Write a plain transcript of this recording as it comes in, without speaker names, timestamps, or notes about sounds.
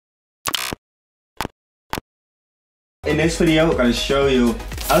In this video I'm gonna show you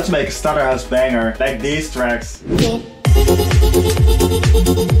how to make a Stutter House banger like these tracks.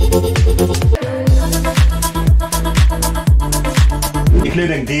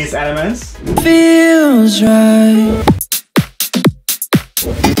 Including these elements. Feels right.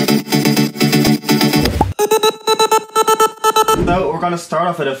 So we're gonna start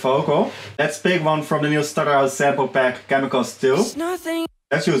off with a vocal. Let's pick one from the new Stutter House sample pack, Chemicals 2.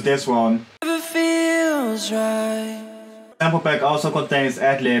 Let's use this one. Feels right. Sample pack also contains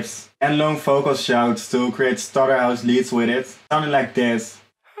ad-libs and long vocal shouts to create Stutter House leads with it, sounding like this.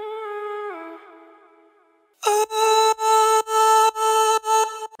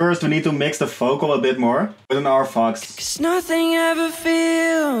 First we need to mix the vocal a bit more with an RFox. 'Cause nothing ever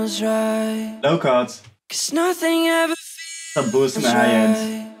feels right. Low cuts. 'Cause nothing ever Some boost in the high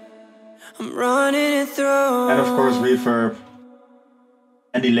end. I'm running it through. And of course reverb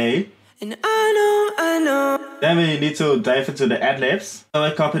and delay. And I know. Then we need to dive into the ad-libs. So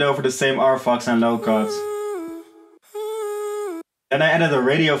I copied over the same RFox and low cuts. Then I added a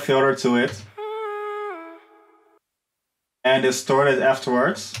radio filter to it. And distorted it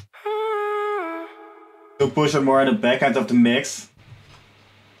afterwards. To push it more in the back end of the mix.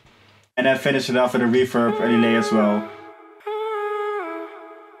 And then finish it off with a reverb and delay as well.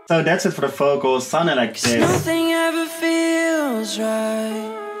 So that's it for the vocals, sounding like this. Nothing ever feels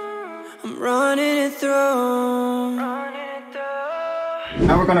right. I'm running it through.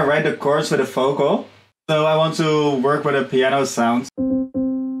 Now we're gonna write the chords with a vocal. So I want to work with a piano sound.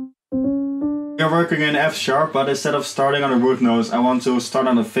 We're working in F sharp, but instead of starting on the root notes, I want to start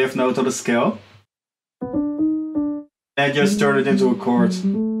on the 5th note of the scale. And just turn it into a chord.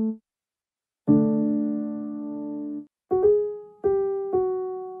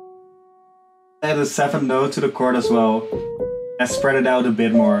 Add a 7th note to the chord as well. And spread it out a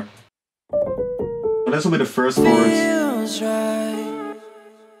bit more. So this will be the first chord.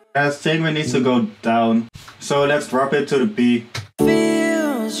 And I think we need to go down. So let's drop it to the B.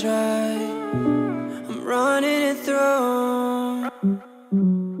 Feels right. I'm running it through.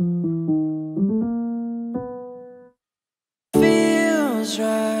 Feels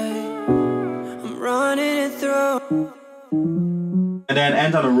right. I'm running it through. And then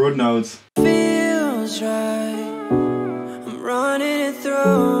end on a root note. Feels right. I'm running it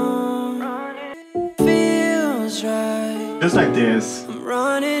through. Feels right. Just like this. I'm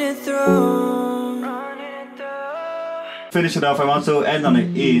running it through. Finish it off, I want to end on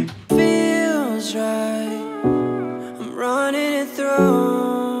an E. Feels right. I'm running it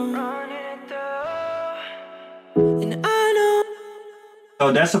through. And I know.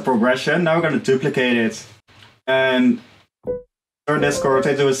 So that's the progression. Now we're gonna duplicate it. And turn this chord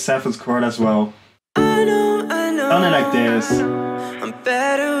into a 7th chord as well. I know. Sounding like this. I'm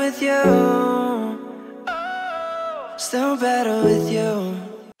better with you. Still better with you.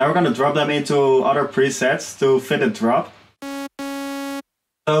 Now we're gonna drop them into other presets to fit the drop.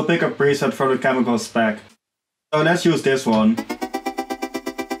 So pick a preset from the Chemicals pack. So let's use this one.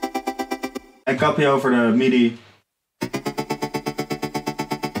 And copy over the MIDI.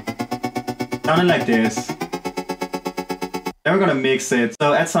 Sounding like this. Then we're gonna mix it.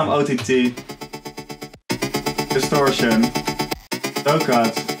 So add some OTT. Distortion. Low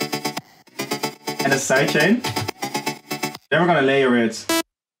cut. And a sidechain. Then we're gonna layer it.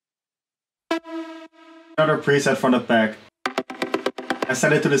 Another preset from the pack. And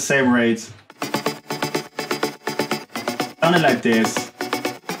set it to the same rate. Sounding like this.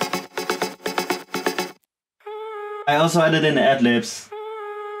 I also added in the ad-libs.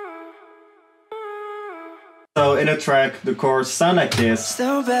 So in the track, the chords sound like this.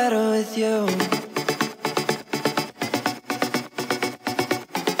 Still better with you.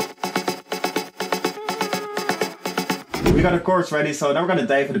 We got the chords ready, so now we're gonna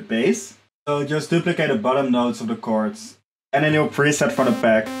dive into the bass. So just duplicate the bottom notes of the chords. And a new preset for the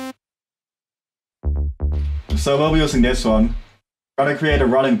pack. So we'll be using this one. We're gonna create a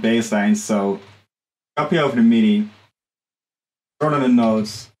running bass line, so copy over the MIDI. Turn on the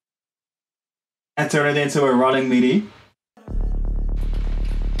notes. And turn it into a running MIDI.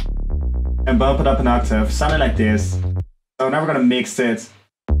 And bump it up an octave, sounding like this. So now we're gonna mix it.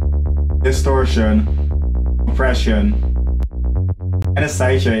 Distortion. Compression. And a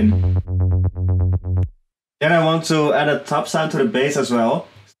sidechain. Then I want to add a top sound to the bass as well.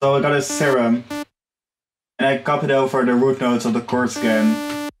 So I got a serum. And I copied over the root notes of the chords again.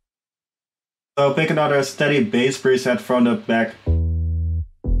 So pick another steady bass preset from the back.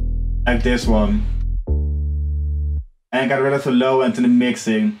 Like this one. And got rid of the low end in the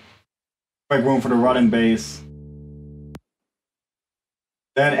mixing. Make room for the running bass.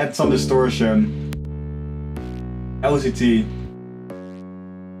 Then add some distortion. LCT.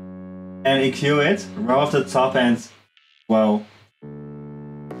 And EQ it, row off the top end, well,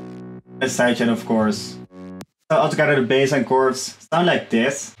 the sidechain of course. So altogether the bass and chords sound like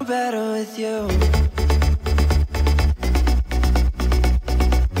this. Better with you.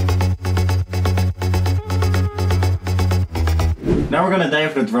 Now we're gonna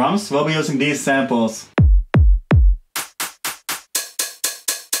dive into the drums. We'll be using these samples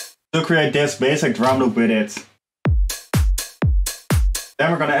to create this basic drum loop with it.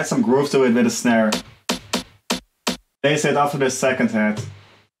 Then we're gonna add some groove to it with a snare. Place it after the second hit.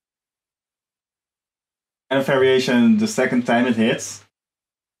 And a variation the second time it hits.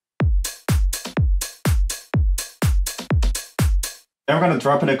 Then we're gonna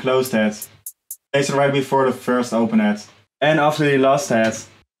drop in a closed hit. Place it right before the first open hit. And after the last hit.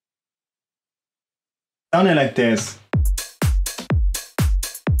 Sounding like this.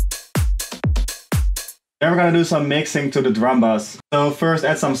 Then we're gonna do some mixing to the drum bass. So first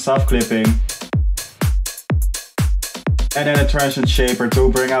add some soft clipping. And then a transient shaper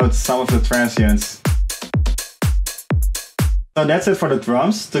to bring out some of the transients. So that's it for the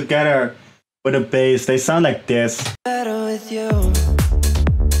drums. Together with the bass, they sound like this. Better with you.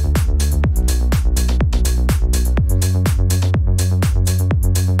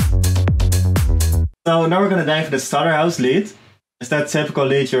 So now we're gonna dive into the Stutter House lead. It's that typical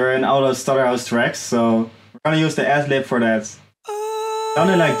lead you hear in all those Stutter House tracks, so we're gonna use the ad-lib for that.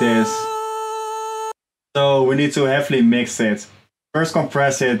 Sounding like this. So we need to heavily mix it. First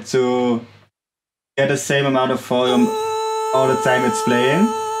compress it to get the same amount of volume all the time it's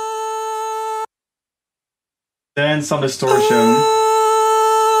playing. Then some distortion.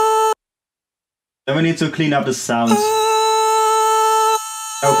 Then we need to clean up the sound.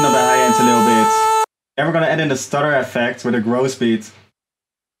 Open up the high end a little bit. Then we're gonna add in the stutter effect with a growth speed.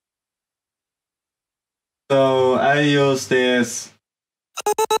 So I use this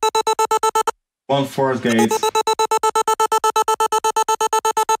 1/4 gate.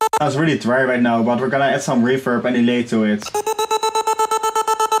 Sounds really dry right now, but we're gonna add some reverb and delay to it.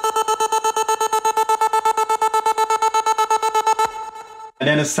 And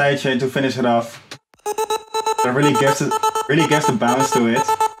then a sidechain to finish it off. That really gives the bounce to it.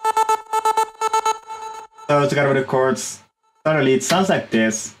 So together with the chords, Stutter lead sounds like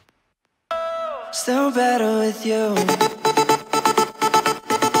this. Still better with you.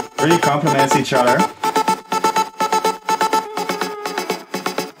 Really complements each other.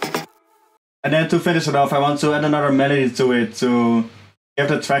 And then to finish it off, I want to add another melody to it to give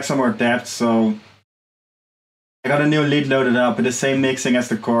the track some more depth. So I got a new lead loaded up with the same mixing as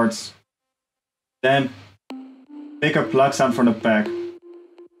the chords. Then pick a plug sound from the pack.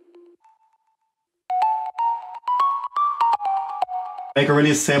 Make a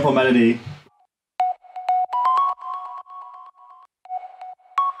really simple melody.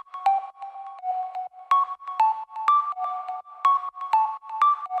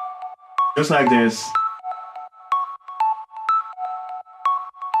 Just like this.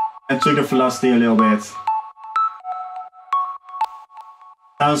 And tweak the velocity a little bit.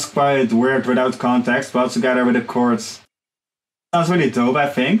 Sounds quite weird without context, but together with the chords. Sounds really dope, I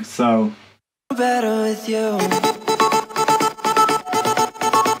think, so. Better with you.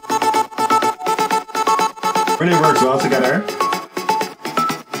 Really works well together.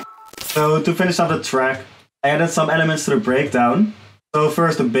 So to finish off the track, I added some elements to the breakdown. So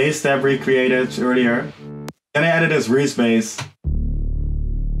first the bass step recreated earlier. Then I added this Reese bass.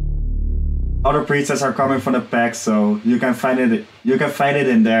 Other presets are coming from the pack, so you can find it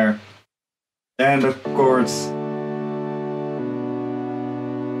in there. Then the chords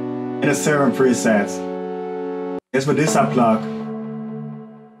in a serum preset. Here's with this plug.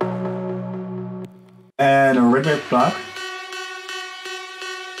 And a rhythmic plug.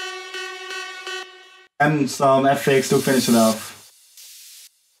 And some FX to finish it off.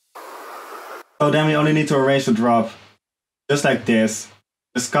 So then we only need to arrange the drop. Just like this.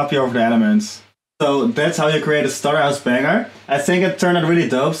 Just copy over the elements. So that's how you create a Stutter House banger. I think it turned out really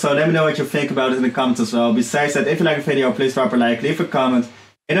dope, so let me know what you think about it in the comments as well. Besides that, if you like the video, please drop a like, leave a comment,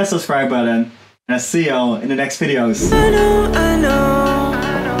 hit that subscribe button, and I'll see y'all in the next videos. I know,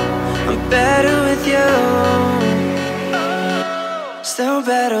 I'm better with you. Still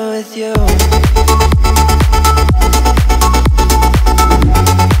better with you.